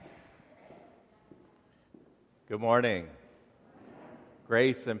Good morning.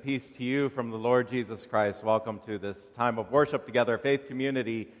 Grace and peace to you from the Lord Jesus Christ. Welcome to this time of worship together, Faith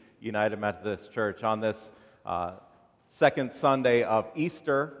Community United Methodist Church, on this second Sunday of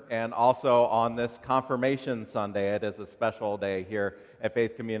Easter and also on this Confirmation Sunday. It is a special day here at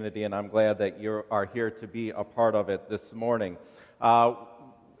Faith Community, and I'm glad that you are here to be a part of it this morning.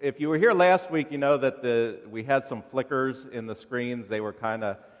 If you were here last week, you know that we had some flickers in the screens. They were kind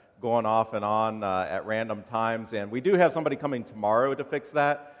of going off and on at random times, and we do have somebody coming tomorrow to fix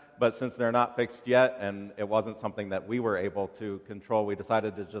that, but since they're not fixed yet and it wasn't something that we were able to control, we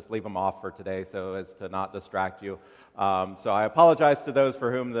decided to just leave them off for today so as to not distract you. So I apologize to those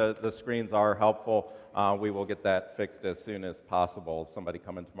for whom the screens are helpful. We will get that fixed as soon as possible, somebody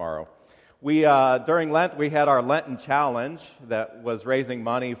coming tomorrow. During Lent, we had our Lenten Challenge that was raising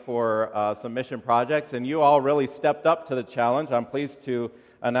money for some mission projects, and you all really stepped up to the challenge. I'm pleased to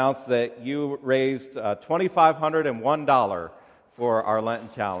announce that you raised $2,501 for our Lenten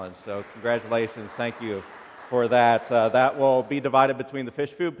Challenge. So congratulations, thank you for that. That will be divided between the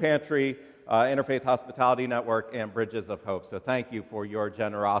Fish Food Pantry, Interfaith Hospitality Network, and Bridges of Hope. So thank you for your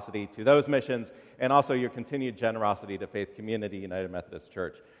generosity to those missions and also your continued generosity to Faith Community United Methodist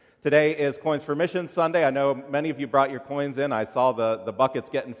Church. Today is Coins for Missions Sunday. I know many of you brought your coins in. I saw the buckets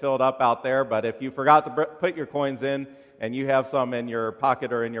getting filled up out there, but if you forgot to put your coins in and you have some in your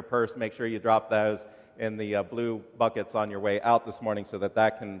pocket or in your purse, make sure you drop those in the blue buckets on your way out this morning so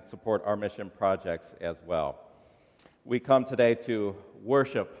that can support our mission projects as well. We come today to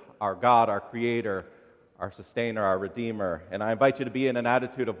worship our God, our Creator, our Sustainer, our Redeemer, and I invite you to be in an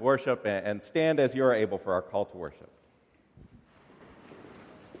attitude of worship and stand as you are able for our call to worship.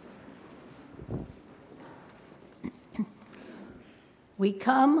 We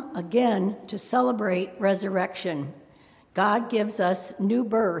come again to celebrate resurrection. God gives us new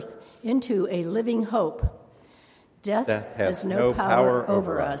birth into a living hope. Death has no power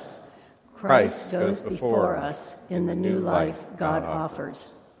over us. Christ goes before us in the new life God offers.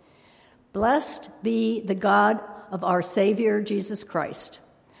 Blessed be the God of our Savior Jesus Christ.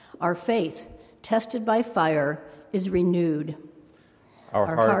 Our faith, tested by fire, is renewed.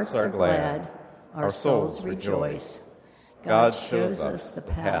 Our hearts are glad. Our souls rejoice. God shows us the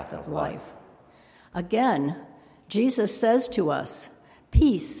path of life. Again, Jesus says to us,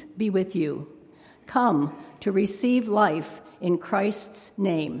 "Peace be with you. Come to receive life in Christ's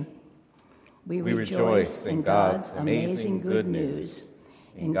name." We rejoice in God's amazing good news.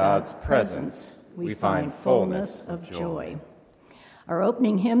 In God's presence, we find fullness of joy. Our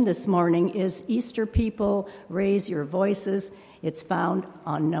opening hymn this morning is "Easter People, Raise Your Voices." It's found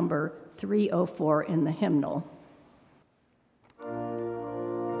on number 304 in the hymnal.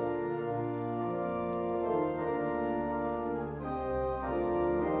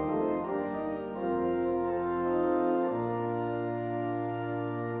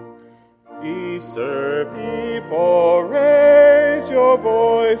 Easter people, raise your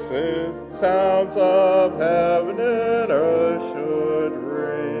voices, sounds of heaven and earth should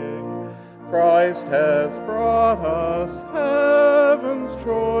ring. Christ has brought us heaven's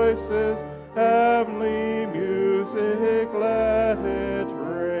choices, heavenly music, let it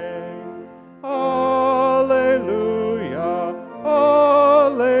ring. Alleluia,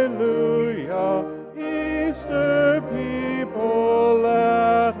 alleluia, Easter people,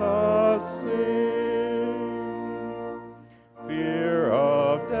 let us sing. Fear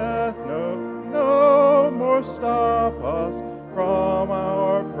of death no more stop us from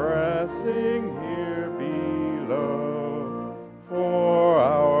our pressing here below. For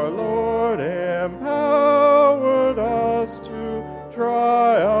our Lord empowered us to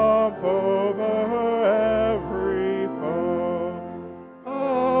triumph over every foe.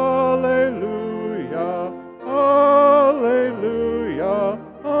 Alleluia, alleluia,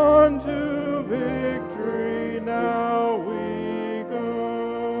 unto victory now we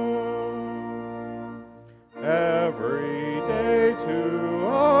go. Every day to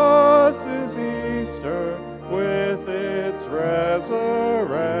us is Easter with its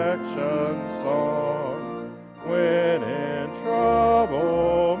resurrection song. When in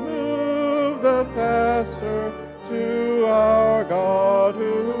trouble, move the faster to our God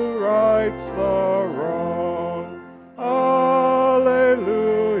who rights the wrong. Alleluia,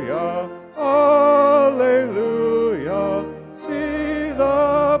 alleluia, see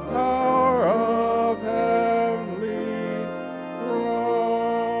the power of heavenly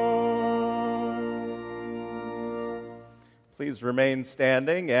thrones. Please remain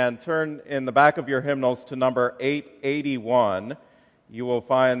standing and turn in the back of your hymnals to number 881. You will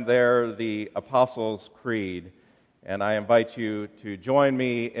find there the Apostles' Creed, and I invite you to join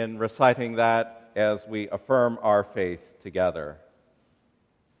me in reciting that as we affirm our faith together.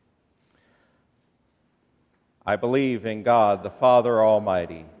 I believe in God, the Father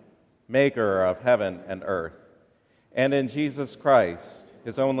Almighty, maker of heaven and earth, and in Jesus Christ,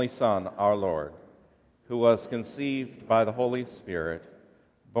 his only Son, our Lord, who was conceived by the Holy Spirit,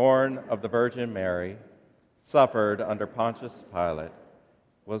 born of the Virgin Mary, suffered under Pontius Pilate,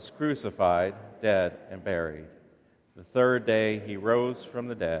 was crucified, dead, and buried. The third day he rose from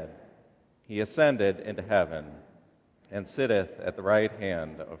the dead. He ascended into heaven, and sitteth at the right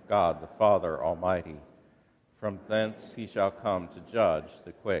hand of God the Father Almighty. From thence he shall come to judge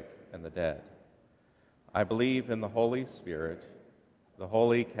the quick and the dead. I believe in the Holy Spirit, the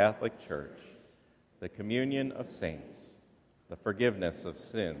holy Catholic Church, the communion of saints, the forgiveness of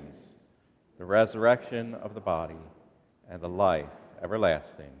sins, the resurrection of the body, and the life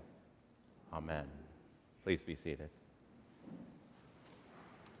everlasting. Amen. Please be seated.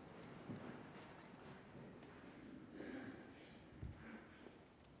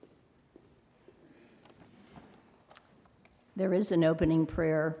 There is an opening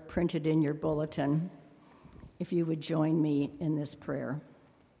prayer printed in your bulletin. If you would join me in this prayer,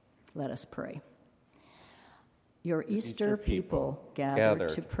 let us pray. Your Easter people gather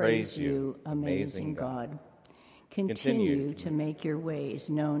to praise you, amazing God. Continue to make your ways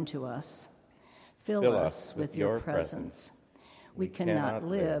known to us. Fill us with your presence. We cannot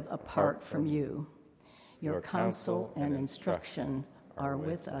live apart from you. Your counsel and instruction are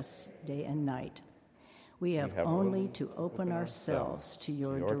with us day and night. We have only to open ourselves to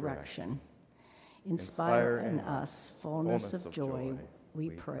your direction. Inspire in us fullness of joy, we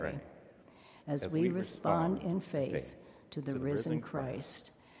pray, as we respond in faith to the risen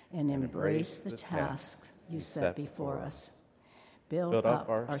Christ and embrace the tasks you set before us. Build up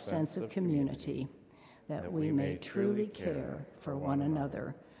our sense of community, that we may truly care for one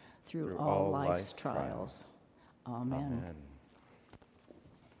another through all life's trials. Amen.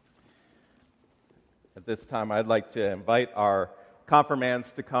 At this time, I'd like to invite our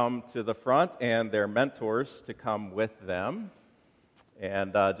confirmands to come to the front and their mentors to come with them.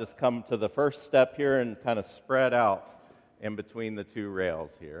 And just come to the first step here and kind of spread out in between the two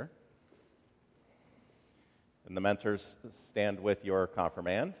rails here. And the mentors stand with your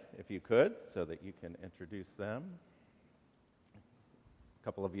confirmand, if you could, so that you can introduce them. A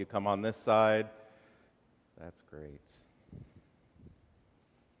couple of you come on this side. That's great.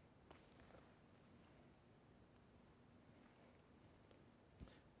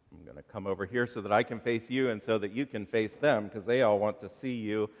 I'm going to come over here so that I can face you and so that you can face them, because they all want to see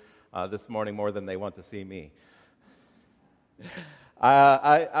you this morning more than they want to see me.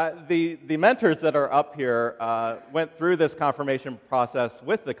 The mentors that are up here went through this confirmation process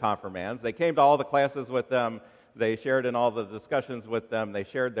with the confirmands. They came to all the classes with them. They shared in all the discussions with them. They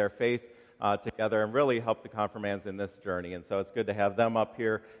shared their faith together and really helped the confirmands in this journey. And so it's good to have them up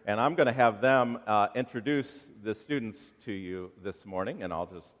here. And I'm going to have them introduce the students to you this morning, and I'll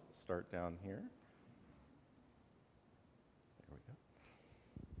just start down here. There we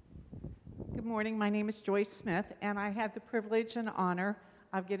go. Good morning. My name is Joyce Smith, and I had the privilege and honor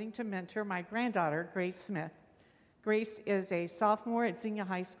of getting to mentor my granddaughter, Grace Smith. Grace is a sophomore at Xenia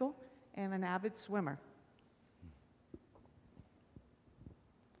High School and an avid swimmer.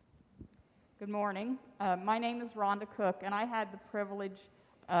 Good morning. My name is Rhonda Cook, and I had the privilege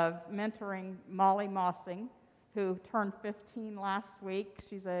of mentoring Molly Mossing, who turned 15 last week.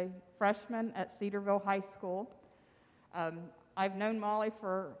 She's a freshman at Cedarville High School. I've known Molly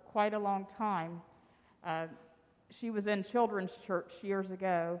for quite a long time. She was in children's church years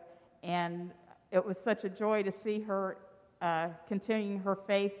ago, and it was such a joy to see her continuing her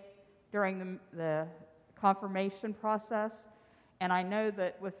faith during the confirmation process. And I know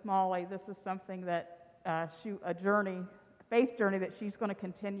that with Molly, this is something that a faith journey that she's going to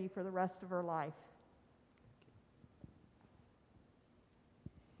continue for the rest of her life.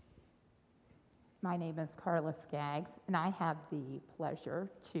 My name is Carla Skaggs, and I have the pleasure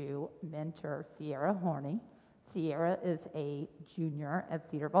to mentor Sierra Horney. Sierra is a junior at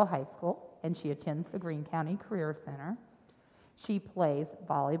Cedarville High School, and she attends the Greene County Career Center. She plays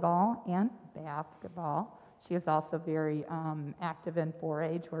volleyball and basketball. She is also very active in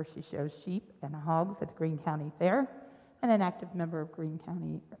 4-H, where she shows sheep and hogs at the Greene County Fair, and an active member of Greene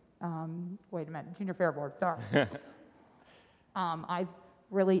County, Junior Fair Board, sorry. I've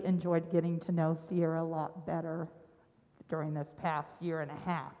really enjoyed getting to know Sierra a lot better during this past year and a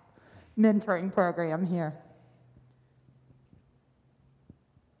half mentoring program here.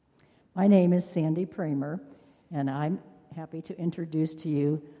 My name is Sandy Kramer, and I'm happy to introduce to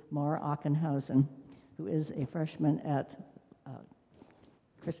you Mara Achenhausen, who is a freshman at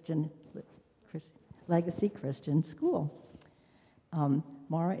Legacy Christian School.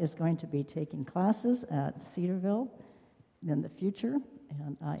 Mara is going to be taking classes at Cedarville in the future,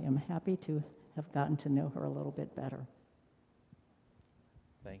 and I am happy to have gotten to know her a little bit better.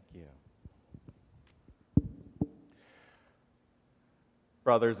 Thank you.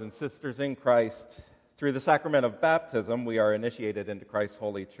 Brothers and sisters in Christ, through the sacrament of baptism, we are initiated into Christ's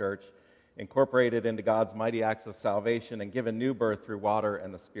holy church, incorporated into God's mighty acts of salvation, and given new birth through water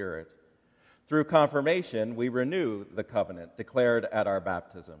and the Spirit. Through confirmation, we renew the covenant declared at our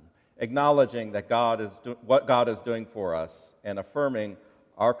baptism, acknowledging that what God is doing for us and affirming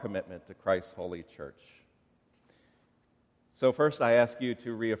our commitment to Christ's holy church. So first, I ask you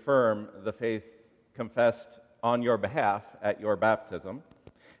to reaffirm the faith confessed on your behalf at your baptism.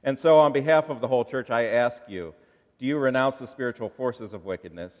 And so on behalf of the whole church, I ask you, do you renounce the spiritual forces of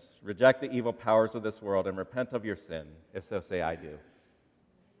wickedness, reject the evil powers of this world, and repent of your sin? If so, say, I do.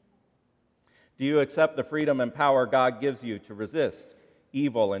 Do you accept the freedom and power God gives you to resist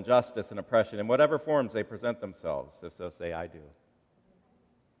evil, injustice, and oppression in whatever forms they present themselves? If so, say, I do.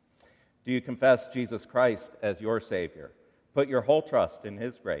 Do you confess Jesus Christ as your Savior, put your whole trust in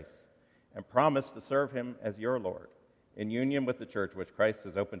His grace, and promise to serve Him as your Lord, in union with the church which Christ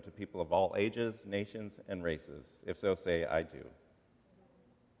has opened to people of all ages, nations, and races? If so, say, I do.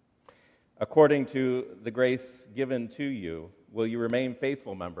 According to the grace given to you, will you remain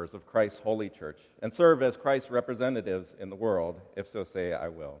faithful members of Christ's holy church and serve as Christ's representatives in the world? If so, say, I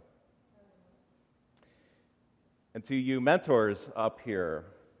will. And to you mentors up here,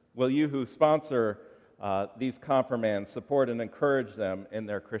 will you who sponsor these confirmands support and encourage them in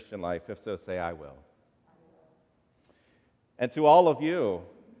their Christian life? If so, say, I will. And to all of you,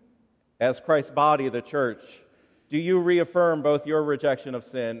 as Christ's body, the church, do you reaffirm both your rejection of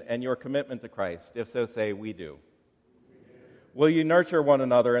sin and your commitment to Christ? If so, say, we do. Will you nurture one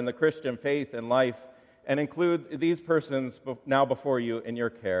another in the Christian faith and life and include these persons now before you in your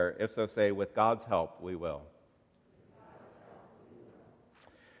care? If so, say, with God's help, we will.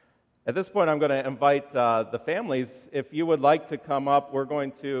 At this point, I'm going to invite the families. If you would like to come up, we're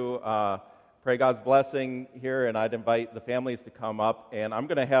going to pray God's blessing here, and I'd invite the families to come up, and I'm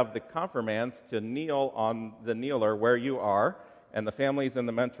going to have the confirmands to kneel on the kneeler where you are, and the families and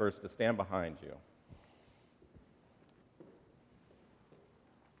the mentors to stand behind you.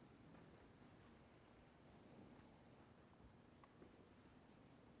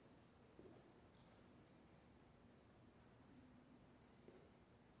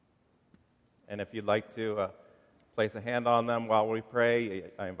 And if you'd like to place a hand on them while we pray,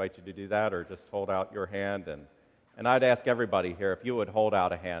 I invite you to do that, or just hold out your hand. And I'd ask everybody here if you would hold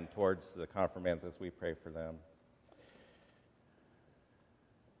out a hand towards the confirmands as we pray for them.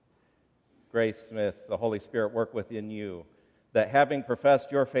 Grace Smith, the Holy Spirit work within you, that having professed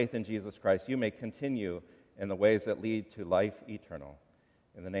your faith in Jesus Christ, you may continue in the ways that lead to life eternal.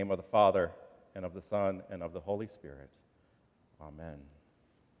 In the name of the Father, and of the Son, and of the Holy Spirit. Amen.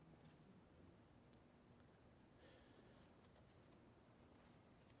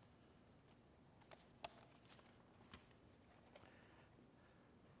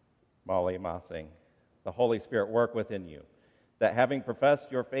 Molly Mossing, the Holy Spirit work within you, that having professed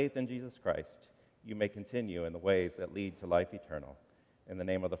your faith in Jesus Christ, you may continue in the ways that lead to life eternal. In the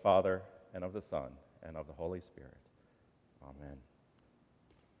name of the Father, and of the Son, and of the Holy Spirit. Amen.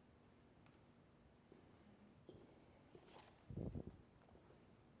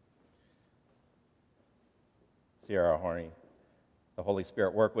 Sierra Horney, the Holy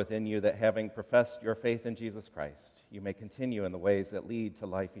Spirit work within you, that having professed your faith in Jesus Christ, you may continue in the ways that lead to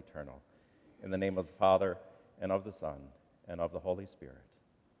life eternal. In the name of the Father, and of the Son, and of the Holy Spirit.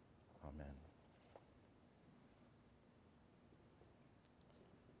 Amen.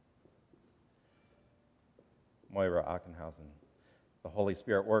 Moira Achenhausen, the Holy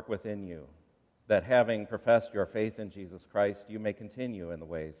Spirit work within you, that having professed your faith in Jesus Christ, you may continue in the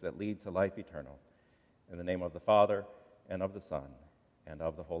ways that lead to life eternal. In the name of the Father, and of the Son, and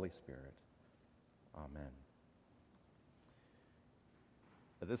of the Holy Spirit. Amen.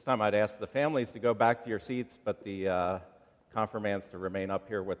 At this time, I'd ask the families to go back to your seats, but the confirmands to remain up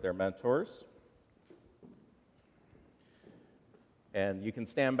here with their mentors. And you can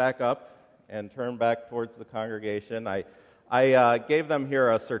stand back up and turn back towards the congregation. I gave them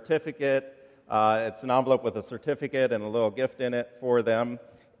here a certificate. It's an envelope with a certificate and a little gift in it for them.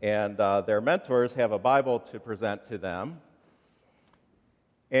 And their mentors have a Bible to present to them.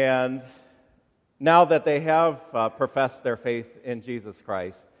 And now that they have professed their faith in Jesus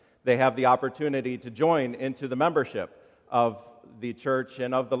Christ, they have the opportunity to join into the membership of the church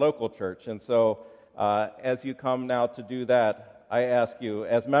and of the local church. And so as you come now to do that, I ask you,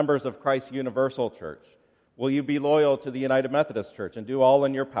 as members of Christ's Universal Church, will you be loyal to the United Methodist Church and do all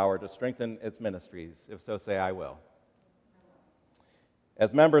in your power to strengthen its ministries? If so, say, I will.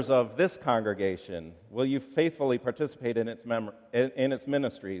 As members of this congregation, will you faithfully participate in its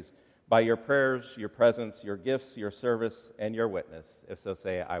ministries by your prayers, your presence, your gifts, your service, and your witness? If so,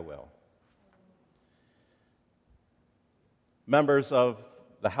 say, I will. Members of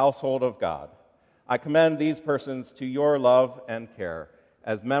the household of God, I commend these persons to your love and care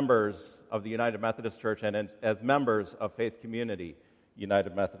as members of the United Methodist Church and as members of Faith Community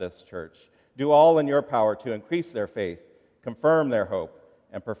United Methodist Church. Do all in your power to increase their faith, confirm their hope,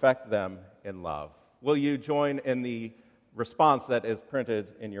 and perfect them in love. Will you join in the response that is printed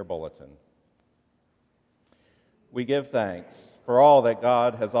in your bulletin? We give thanks for all that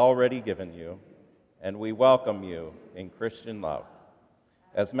God has already given you, and we welcome you in Christian love.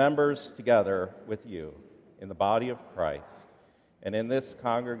 As members together with you in the body of Christ and in this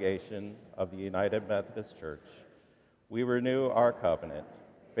congregation of the United Methodist Church, we renew our covenant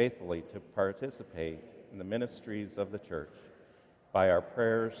faithfully to participate in the ministries of the church by our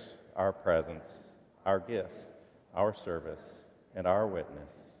prayers, our presence, our gifts, our service, and our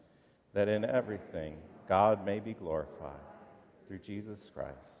witness, that in everything God may be glorified through Jesus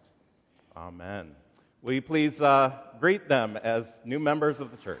Christ. Amen. Will you please greet them as new members of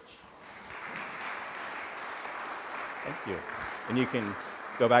the church? Thank you. And you can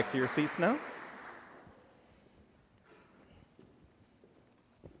go back to your seats now.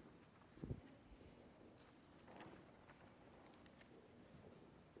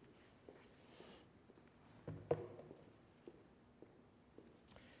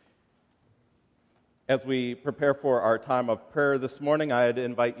 As we prepare for our time of prayer this morning, I'd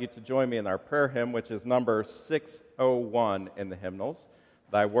invite you to join me in our prayer hymn, which is number 601 in the hymnals,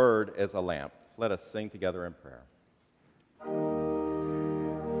 Thy Word is a Lamp. Let us sing together in prayer.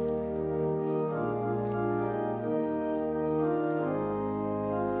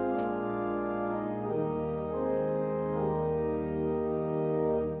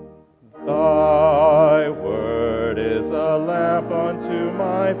 Thy word is a lamp unto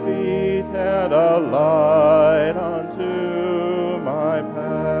my feet and a light unto my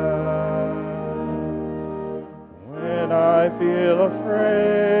path. When I feel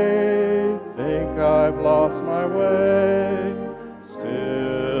afraid, think I've lost my way,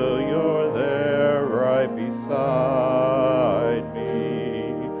 still you're there right beside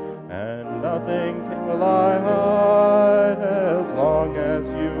me, and nothing will I hide as long as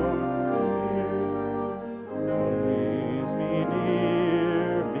you are.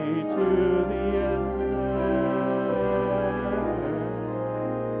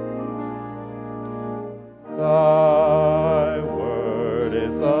 Thy word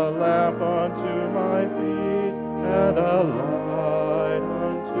is a lamp unto my feet and a light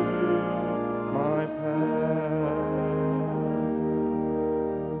unto my path.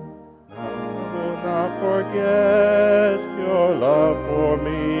 I will not forget your love for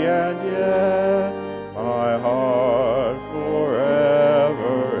me, and yet my heart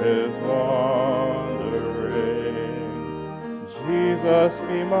forever is wandering. Jesus,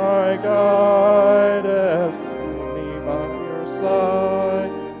 be my guide, hold me by your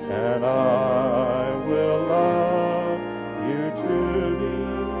side, and I will love you to the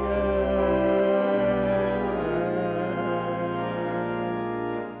end.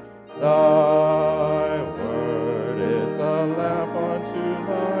 Thy word is a lamp unto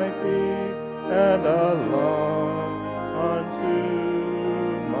my feet and a light unto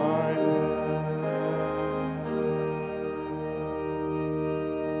my path.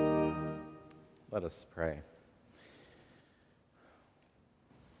 Let us pray.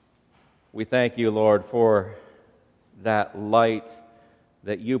 We thank you, Lord, for that light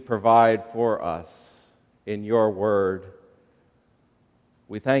that you provide for us in your word.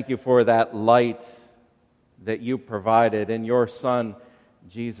 We thank you for that light that you provided in your Son,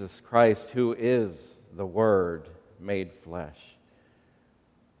 Jesus Christ, who is the Word made flesh.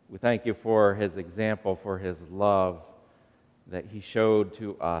 We thank you for his example, for his love that he showed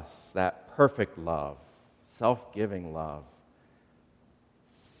to us, that perfect love, self-giving love,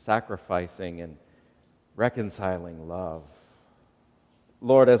 sacrificing and reconciling love.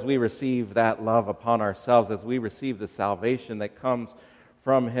 Lord, as we receive that love upon ourselves, as we receive the salvation that comes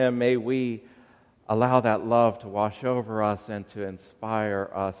from him, may we allow that love to wash over us and to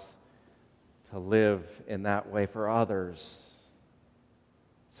inspire us to live in that way for others,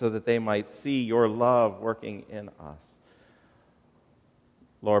 so that they might see your love working in us.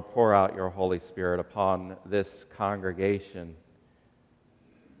 Lord, pour out your Holy Spirit upon this congregation.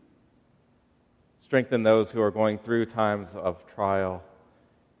 Strengthen those who are going through times of trial.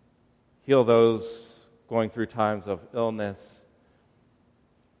 Heal those going through times of illness.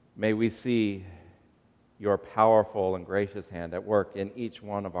 May we see your powerful and gracious hand at work in each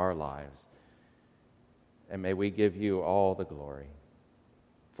one of our lives. And may we give you all the glory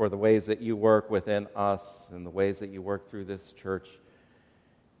for the ways that you work within us and the ways that you work through this church,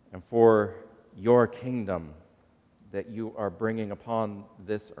 and for your kingdom that you are bringing upon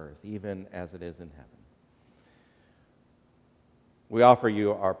this earth, even as it is in heaven. We offer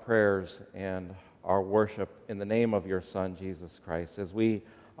you our prayers and our worship in the name of your Son, Jesus Christ, as we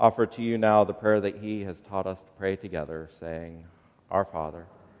offer to you now the prayer that he has taught us to pray together, saying, Our Father,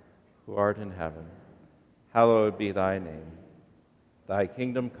 who art in heaven, hallowed be thy name. Thy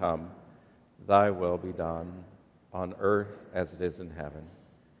kingdom come, thy will be done, on earth as it is in heaven.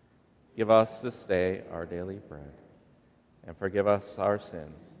 Give us this day our daily bread, and forgive us our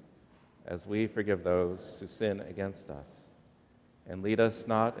sins, as we forgive those who sin against us. And lead us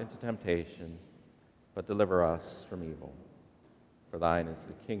not into temptation, but deliver us from evil. For thine is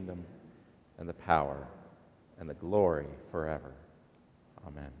the kingdom, and the power, and the glory forever.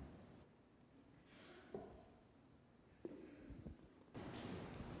 Amen.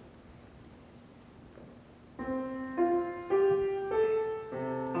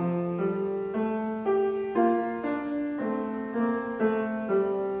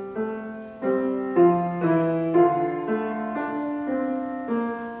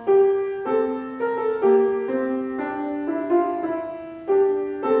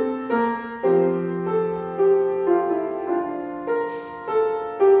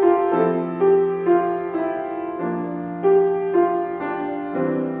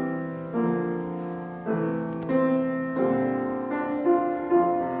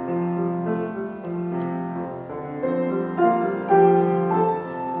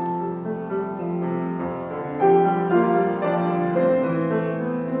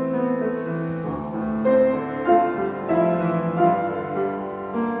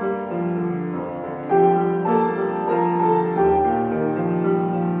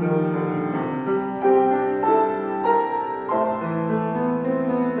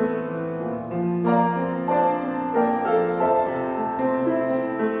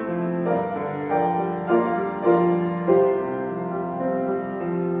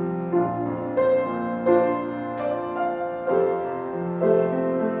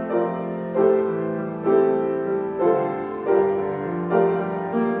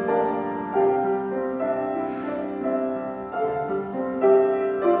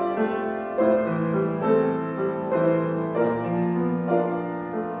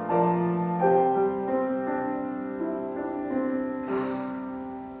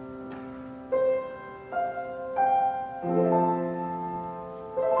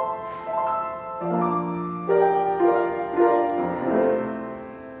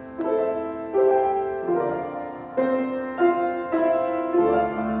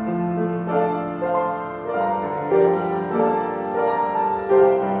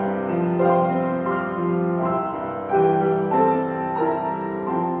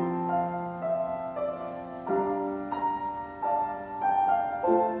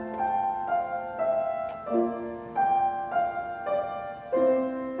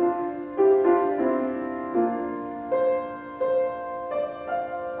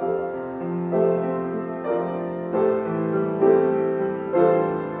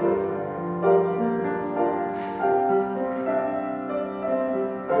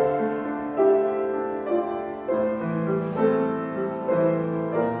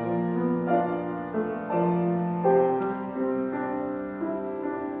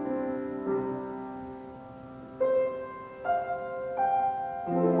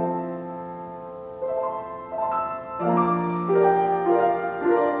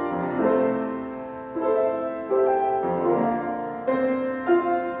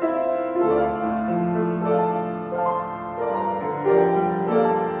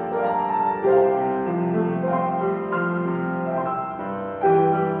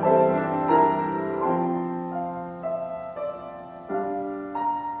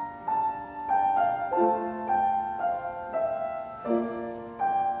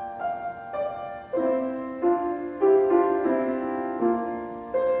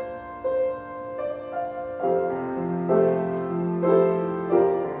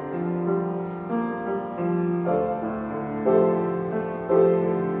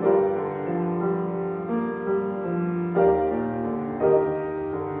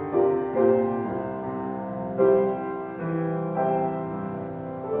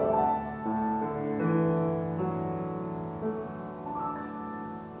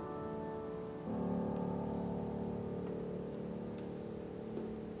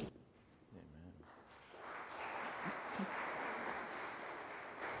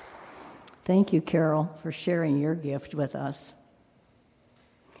 Thank you, Carol, for sharing your gift with us.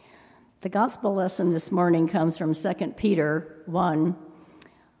 The gospel lesson this morning comes from 2 Peter 1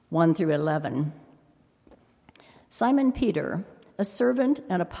 through 11. Simon Peter, a servant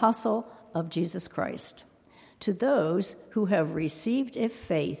and apostle of Jesus Christ, to those who have received a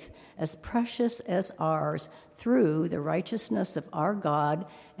faith as precious as ours through the righteousness of our God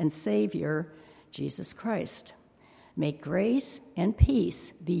and Savior, Jesus Christ. May grace and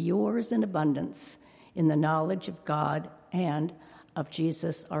peace be yours in abundance in the knowledge of God and of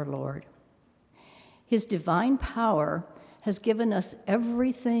Jesus our Lord. His divine power has given us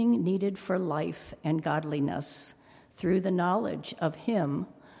everything needed for life and godliness through the knowledge of Him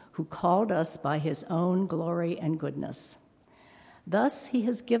who called us by His own glory and goodness. Thus He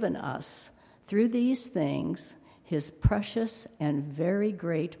has given us, through these things, His precious and very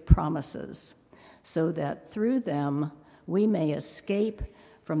great promises, so that through them we may escape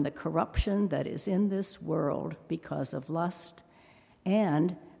from the corruption that is in this world because of lust,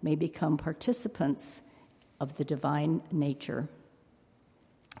 and may become participants of the divine nature.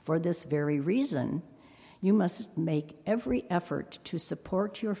 For this very reason, you must make every effort to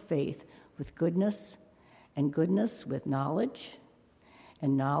support your faith with goodness, and goodness with knowledge,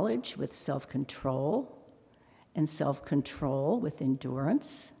 and knowledge with self-control, and self-control with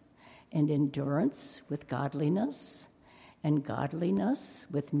endurance, and endurance with godliness, and godliness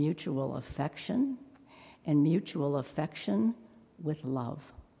with mutual affection, and mutual affection with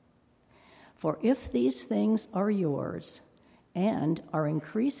love. For if these things are yours and are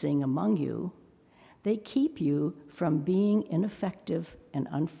increasing among you, they keep you from being ineffective and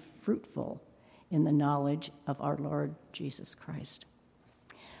unfruitful in the knowledge of our Lord Jesus Christ.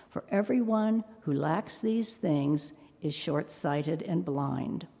 For everyone who lacks these things is short-sighted and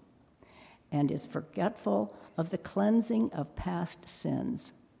blind, and is forgetful of the cleansing of past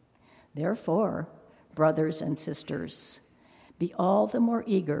sins. Therefore, brothers and sisters, be all the more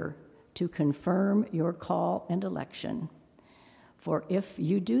eager to confirm your call and election. For if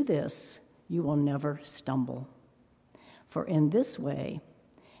you do this, you will never stumble. For in this way,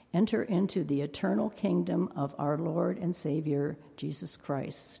 enter into the eternal kingdom of our Lord and Savior, Jesus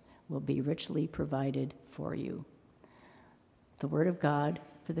Christ, will be richly provided for you. The word of God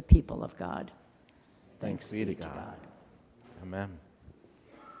for the people of God. Thanks be to God. Amen.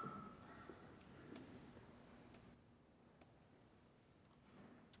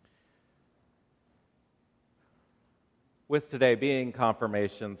 With today being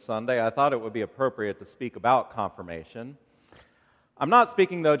Confirmation Sunday, I thought it would be appropriate to speak about confirmation. I'm not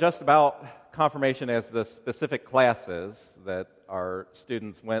speaking, though, just about confirmation as the specific classes that our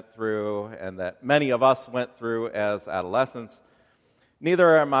students went through and that many of us went through as adolescents.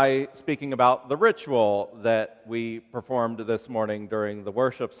 Neither am I speaking about the ritual that we performed this morning during the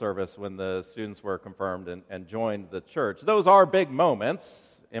worship service when the students were confirmed and joined the church. Those are big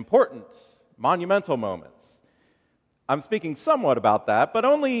moments, important, monumental moments. I'm speaking somewhat about that, but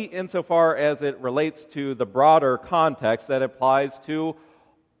only insofar as it relates to the broader context that applies to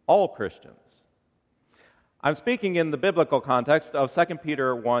all Christians. I'm speaking in the biblical context of 2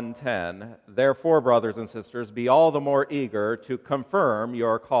 Peter 1:10. Therefore, brothers and sisters, be all the more eager to confirm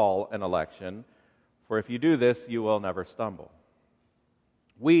your call and election, for if you do this, you will never stumble.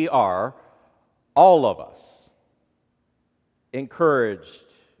 We are, all of us, encouraged,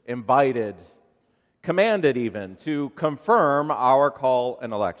 invited, commanded even to confirm our call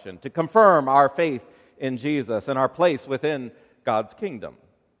and election, to confirm our faith in Jesus and our place within God's kingdom.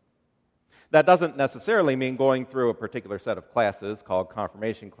 That doesn't necessarily mean going through a particular set of classes called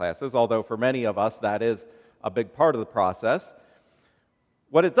confirmation classes, although for many of us that is a big part of the process.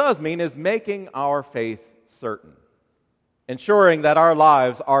 What it does mean is making our faith certain, ensuring that our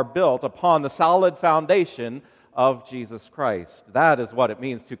lives are built upon the solid foundation of Jesus Christ. That is what it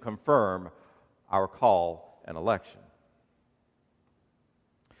means to confirm our call and election.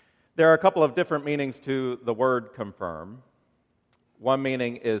 There are a couple of different meanings to the word confirm. One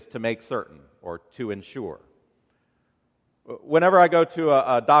meaning is to make certain or to ensure. Whenever I go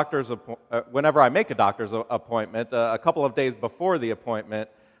to whenever I make a doctor's appointment, a couple of days before the appointment,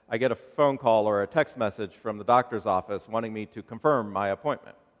 I get a phone call or a text message from the doctor's office wanting me to confirm my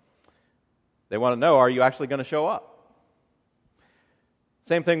appointment. They want to know, are you actually going to show up?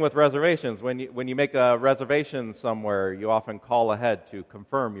 Same thing with reservations. When you make a reservation somewhere, you often call ahead to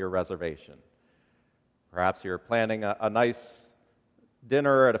confirm your reservation. Perhaps you're planning a nice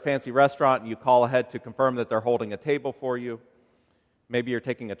dinner at a fancy restaurant and you call ahead to confirm that they're holding a table for you. Maybe you're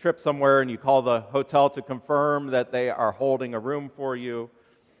taking a trip somewhere and you call the hotel to confirm that they are holding a room for you.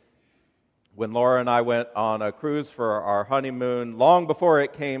 When Laura and I went on a cruise for our honeymoon, long before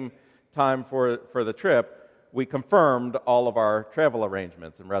it came time for the trip, we confirmed all of our travel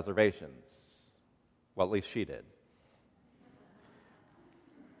arrangements and reservations. Well, at least she did.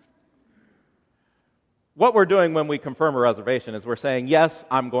 What we're doing when we confirm a reservation is we're saying, yes,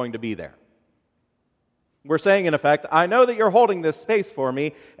 I'm going to be there. We're saying, in effect, I know that you're holding this space for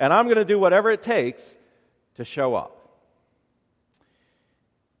me, and I'm going to do whatever it takes to show up.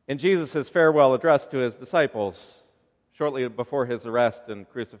 In Jesus' farewell address to his disciples, shortly before his arrest and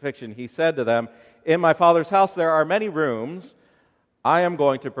crucifixion, he said to them, "In my Father's house there are many rooms. I am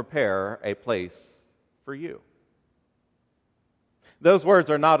going to prepare a place for you." Those words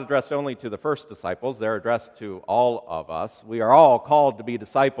are not addressed only to the first disciples, they're addressed to all of us. We are all called to be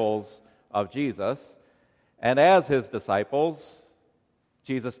disciples of Jesus. And as his disciples,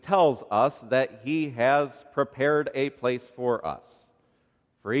 Jesus tells us that he has prepared a place for us,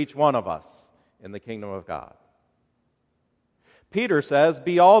 for each one of us in the kingdom of God. Peter says,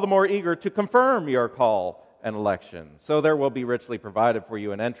 "Be all the more eager to confirm your call and election, so there will be richly provided for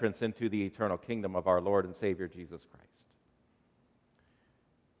you an entrance into the eternal kingdom of our Lord and Savior Jesus Christ."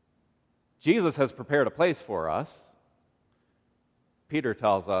 Jesus has prepared a place for us. Peter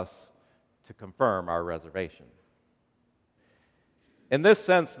tells us to confirm our reservation. In this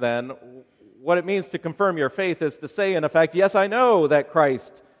sense, then, what it means to confirm your faith is to say, in effect, yes, I know that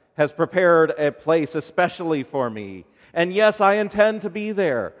Christ has prepared a place especially for me. And yes, I intend to be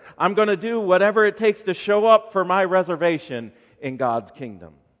there. I'm going to do whatever it takes to show up for my reservation in God's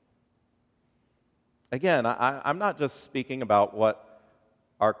kingdom. Again, I'm not just speaking about what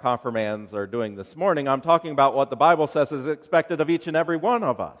our confirmands are doing this morning. I'm talking about what the Bible says is expected of each and every one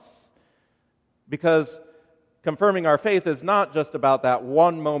of us. Because confirming our faith is not just about that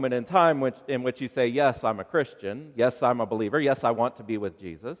one moment in time in which you say, yes, I'm a Christian, yes, I'm a believer, yes, I want to be with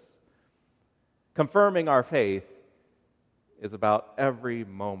Jesus. Confirming our faith is about every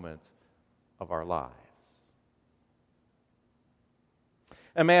moment of our lives.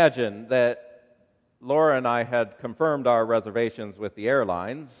 Imagine that Laura and I had confirmed our reservations with the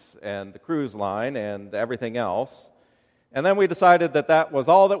airlines and the cruise line and everything else, and then we decided that that was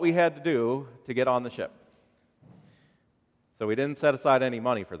all that we had to do to get on the ship. So we didn't set aside any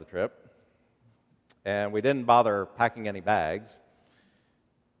money for the trip, and we didn't bother packing any bags.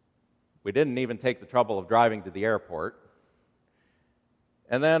 We didn't even take the trouble of driving to the airport.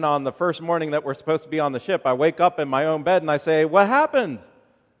 And then on the first morning that we're supposed to be on the ship, I wake up in my own bed and I say, "What happened?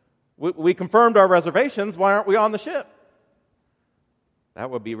 We confirmed our reservations. Why aren't we on the ship?"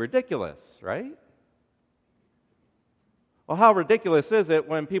 That would be ridiculous, right? Well, how ridiculous is it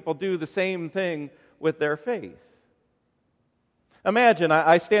when people do the same thing with their faith? Imagine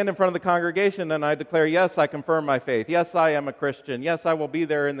I stand in front of the congregation and I declare, yes, I confirm my faith. Yes, I am a Christian. Yes, I will be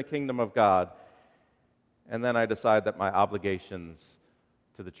there in the kingdom of God. And then I decide that my obligations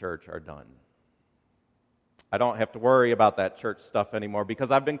to the church are done. I don't have to worry about that church stuff anymore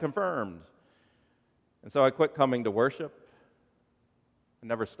because I've been confirmed. And so I quit coming to worship. I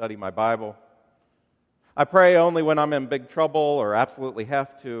never study my Bible. I pray only when I'm in big trouble or absolutely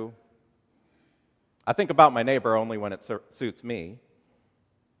have to. I think about my neighbor only when it suits me.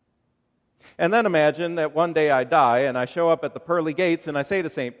 And then imagine that one day I die and I show up at the pearly gates and I say to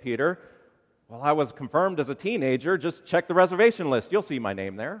St. Peter, "Well, I was confirmed as a teenager. Just check the reservation list. You'll see my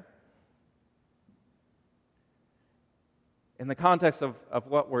name there." In the context of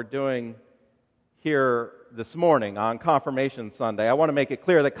what we're doing here this morning on Confirmation Sunday, I want to make it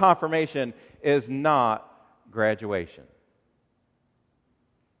clear that confirmation is not graduation.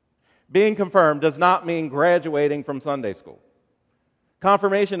 Being confirmed does not mean graduating from Sunday school.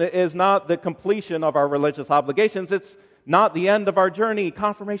 Confirmation is not the completion of our religious obligations. It's not the end of our journey.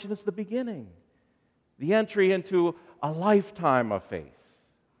 Confirmation is the beginning, the entry into a lifetime of faith.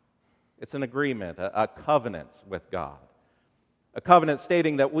 It's an agreement, a covenant with God. A covenant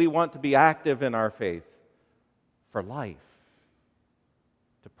stating that we want to be active in our faith for life,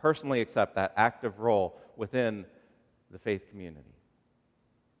 to personally accept that active role within the faith community.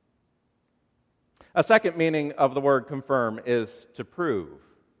 A second meaning of the word confirm is to prove.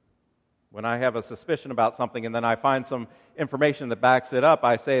 When I have a suspicion about something and then I find some information that backs it up,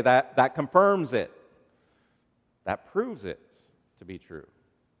 I say that confirms it. That proves it to be true.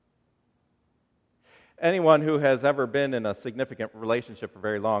 Anyone who has ever been in a significant relationship for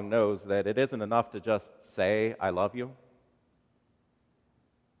very long knows that it isn't enough to just say, "I love you."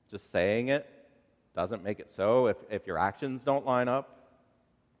 Just saying it doesn't make it so if your actions don't line up.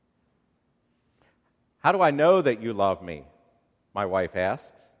 "How do I know that you love me?" my wife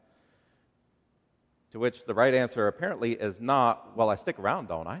asks. To which the right answer apparently is not, "Well, I stick around,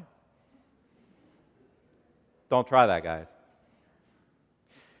 don't I?" Don't try that, guys.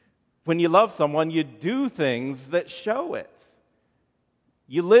 When you love someone, you do things that show it.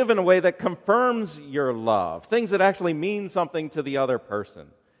 You live in a way that confirms your love, things that actually mean something to the other person.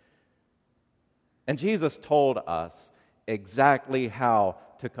 And Jesus told us exactly how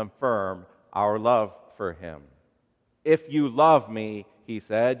to confirm our love for him. If you love me, he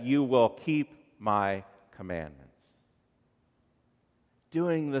said, you will keep my commandments.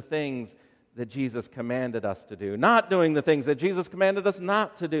 Doing the things that Jesus commanded us to do, not doing the things that Jesus commanded us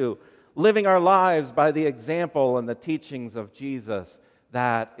not to do, living our lives by the example and the teachings of Jesus,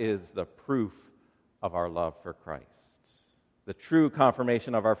 that is the proof of our love for Christ. The true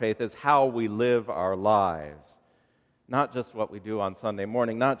confirmation of our faith is how we live our lives, not just what we do on Sunday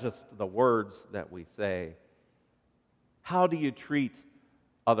morning, not just the words that we say. How do you treat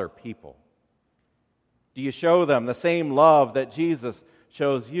other people? Do you show them the same love that Jesus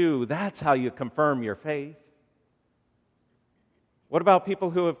shows you? That's how you confirm your faith. What about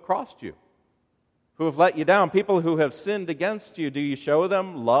people who have crossed you, who have let you down, people who have sinned against you? Do you show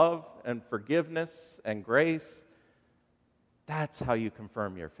them love and forgiveness and grace? That's how you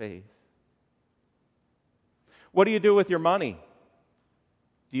confirm your faith. What do you do with your money?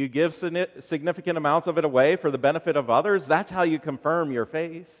 Do you give significant amounts of it away for the benefit of others? That's how you confirm your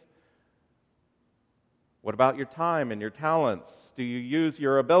faith. What about your time and your talents? Do you use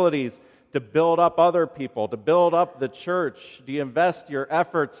your abilities to build up other people, to build up the church? Do you invest your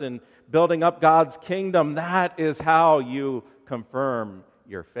efforts in building up God's kingdom? That is how you confirm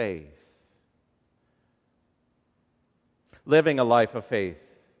your faith. Living a life of faith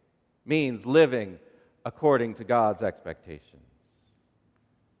means living according to God's expectations.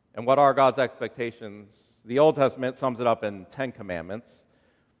 And what are God's expectations? The Old Testament sums it up in 10 commandments.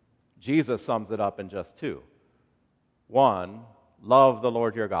 Jesus sums it up in just 2. 1, love the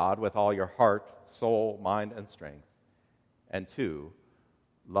Lord your God with all your heart, soul, mind, and strength. And 2,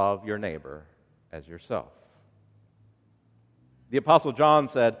 love your neighbor as yourself. The Apostle John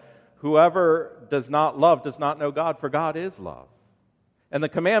said, whoever does not love does not know God, for God is love. And the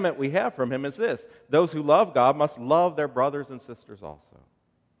commandment we have from him is this: those who love God must love their brothers and sisters also.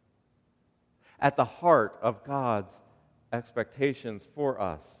 At the heart of God's expectations for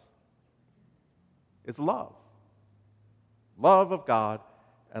us is love. Love of God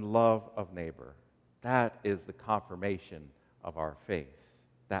and love of neighbor. That is the confirmation of our faith.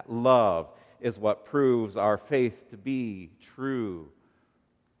 That love is what proves our faith to be true,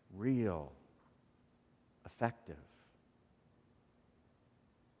 real, effective.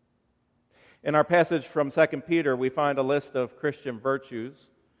 In our passage from 2 Peter, we find a list of Christian virtues,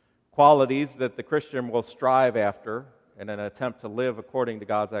 qualities that the Christian will strive after in an attempt to live according to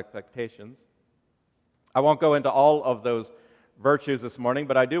God's expectations. I won't go into all of those virtues this morning,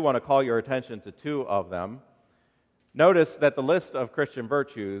 but I do want to call your attention to 2 of them. Notice that the list of Christian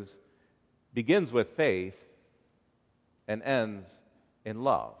virtues begins with faith and ends in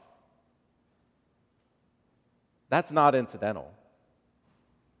love. That's not incidental.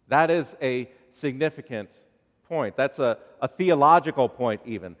 That is a significant point. That's a theological point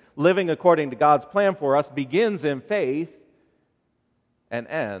even. Living according to God's plan for us begins in faith and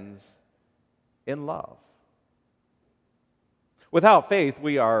ends in love. Without faith,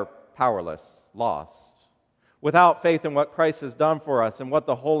 we are powerless, lost. Without faith in what Christ has done for us and what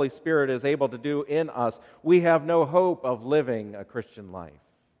the Holy Spirit is able to do in us, we have no hope of living a Christian life.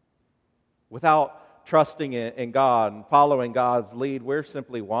 Without trusting in God and following God's lead, we're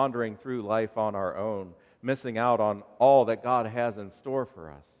simply wandering through life on our own, missing out on all that God has in store for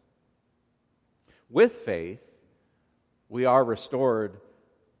us. With faith, we are restored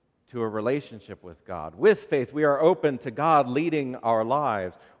to a relationship with God. With faith, we are open to God leading our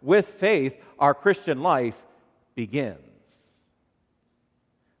lives. With faith, our Christian life begins.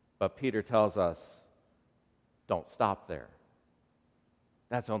 But Peter tells us, don't stop there.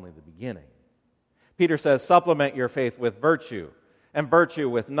 That's only the beginning. Peter says, supplement your faith with virtue, and virtue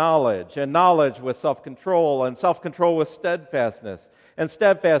with knowledge, and knowledge with self-control, and self-control with steadfastness, and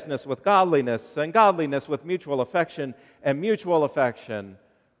steadfastness with godliness, and godliness with mutual affection, and mutual affection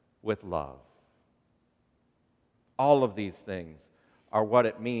with love. All of these things are what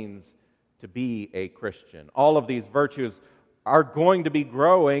it means to be a Christian. All of these virtues are going to be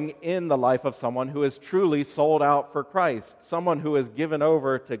growing in the life of someone who is truly sold out for Christ, someone who is given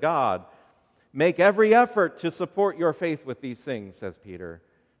over to God. Make every effort to support your faith with these things, says Peter,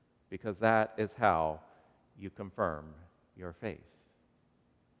 because that is how you confirm your faith.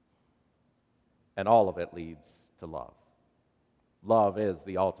 And all of it leads to love. Love is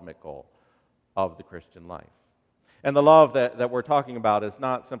the ultimate goal of the Christian life. And the love that we're talking about is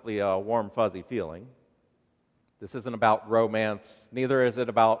not simply a warm, fuzzy feeling. This isn't about romance. Neither is it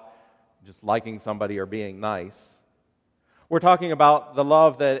about just liking somebody or being nice. We're talking about the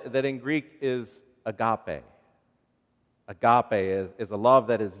love that in Greek is agape. Agape is a love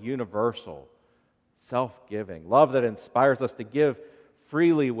that is universal, self-giving, love that inspires us to give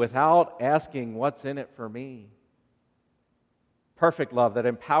freely without asking what's in it for me. Perfect love that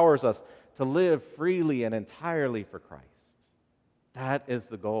empowers us to live freely and entirely for Christ. That is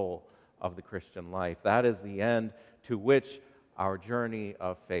the goal of the Christian life. That is the end to which our journey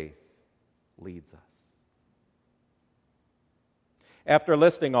of faith leads us. After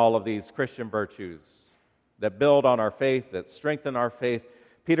listing all of these Christian virtues that build on our faith, that strengthen our faith,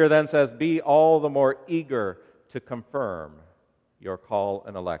 Peter then says, be all the more eager to confirm your call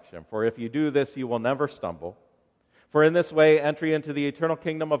and election. For if you do this, you will never stumble. For in this way, entry into the eternal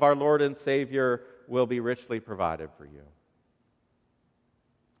kingdom of our Lord and Savior will be richly provided for you.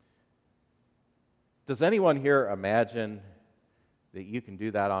 Does anyone here imagine that you can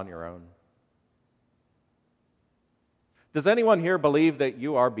do that on your own? Does anyone here believe that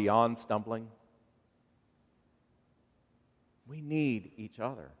you are beyond stumbling? We need each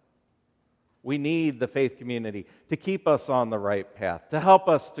other. We need the faith community to keep us on the right path, to help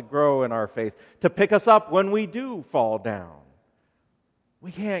us to grow in our faith, to pick us up when we do fall down.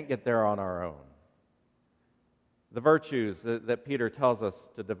 We can't get there on our own. The virtues that Peter tells us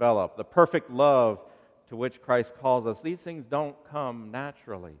to develop, the perfect love to which Christ calls us, these things don't come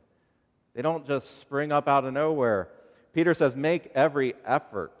naturally. They don't just spring up out of nowhere. Peter says, make every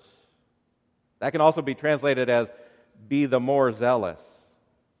effort. That can also be translated as be the more zealous.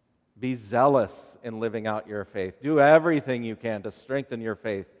 Be zealous in living out your faith. Do everything you can to strengthen your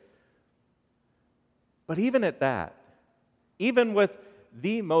faith. But even at that, even with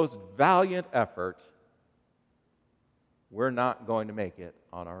the most valiant effort, we're not going to make it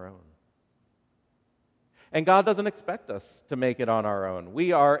on our own. And God doesn't expect us to make it on our own.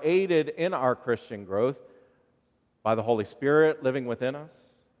 We are aided in our Christian growth by the Holy Spirit living within us.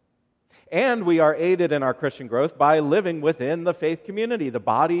 And we are aided in our Christian growth by living within the faith community, the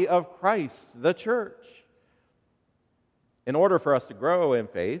body of Christ, the church. In order for us to grow in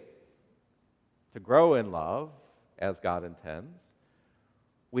faith, to grow in love, as God intends,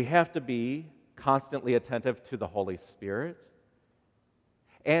 we have to be constantly attentive to the Holy Spirit,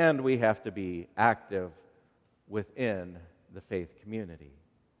 and we have to be active within the faith community.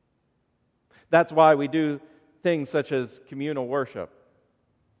 That's why we do things such as communal worship,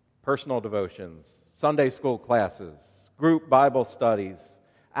 personal devotions, Sunday school classes, group Bible studies,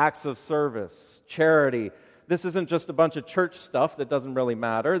 acts of service, charity. This isn't just a bunch of church stuff that doesn't really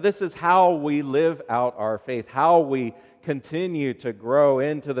matter. This is how we live out our faith, how we continue to grow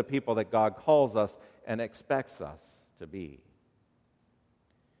into the people that God calls us and expects us to be.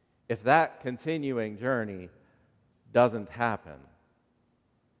 If that continuing journey doesn't happen,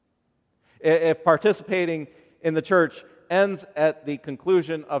 if participating in the church ends at the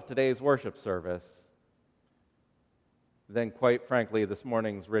conclusion of today's worship service, then quite frankly, this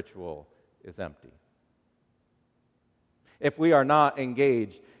morning's ritual is empty. If we are not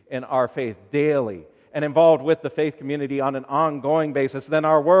engaged in our faith daily and involved with the faith community on an ongoing basis, then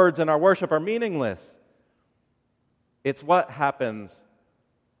our words and our worship are meaningless. It's what happens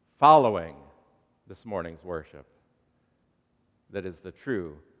following this morning's worship that is the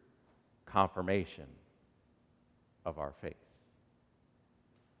true confirmation of our faith.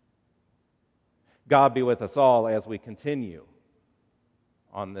 God be with us all as we continue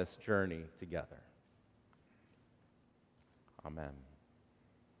on this journey together. Amen.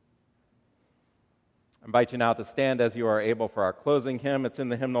 I invite you now to stand as you are able for our closing hymn. It's in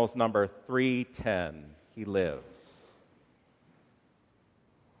the hymnals number 310, He Lives.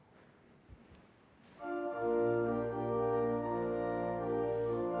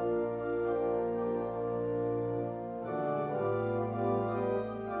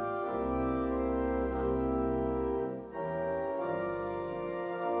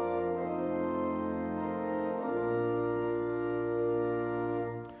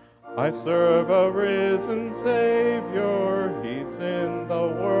 I serve a risen Savior, He's in the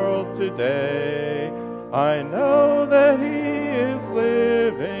world today. I know that He is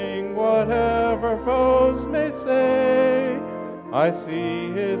living, whatever foes may say. I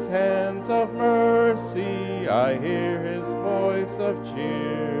see His hands of mercy, I hear His voice of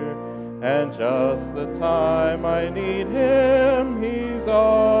cheer. And just the time I need Him, He's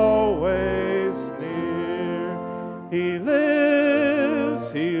always near. He lives,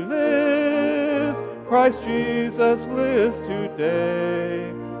 He lives, Christ Jesus lives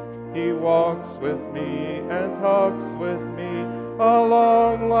today. He walks with me and talks with me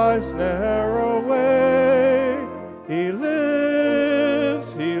along life's narrow way. He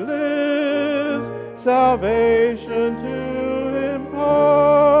lives, He lives, salvation to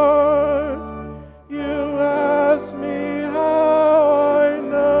impart. You ask me how I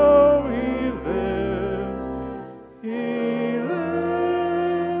know He lives. He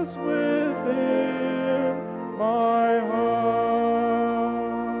lives within my heart.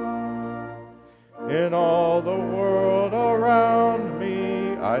 In all the world around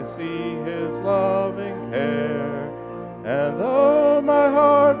me, I see His loving care. And though my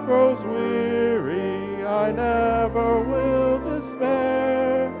heart grows weary, I never will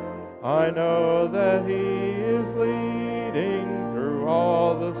despair. I know that He is leading through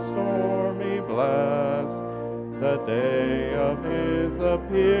all the stormy blast. The day of His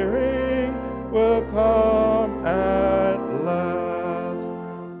appearing will come at last.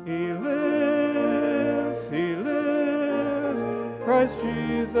 He lives, Christ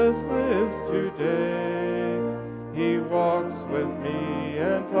Jesus lives today. He walks with me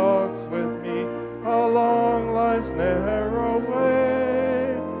and talks with me along life's narrow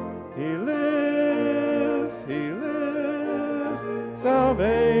way. He lives,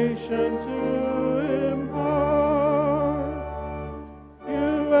 salvation to impart.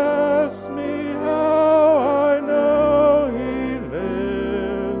 You ask me how I know He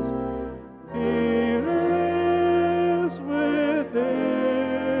lives. He lives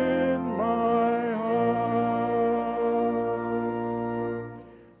within my heart.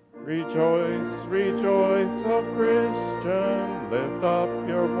 Rejoice, rejoice, O Christian, lift up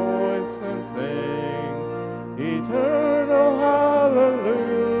your voice and sing eternal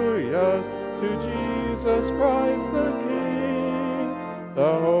hallelujahs to Jesus Christ the King,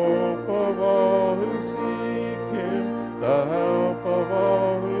 the hope of all who seek Him, the help of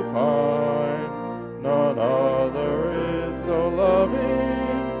all who find. None other is so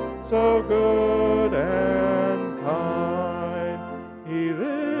loving, so good and kind. He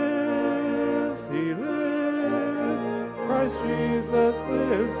lives, Christ Jesus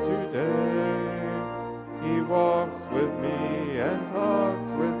lives today. He walks with me and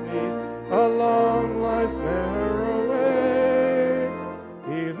talks with me along life's narrow way.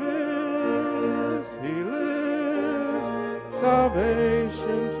 He lives,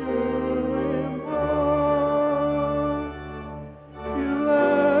 salvation to impart. You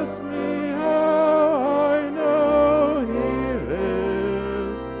ask me how I know He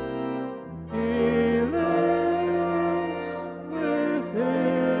lives. He lives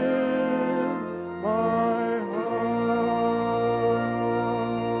within my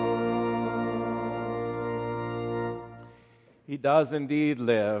He does indeed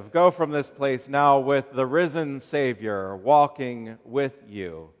live. Go from this place now with the risen Savior walking with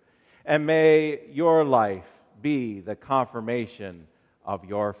you. And may your life be the confirmation of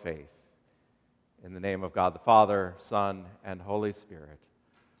your faith. In the name of God the Father, Son, and Holy Spirit.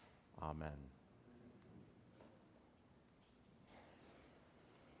 Amen.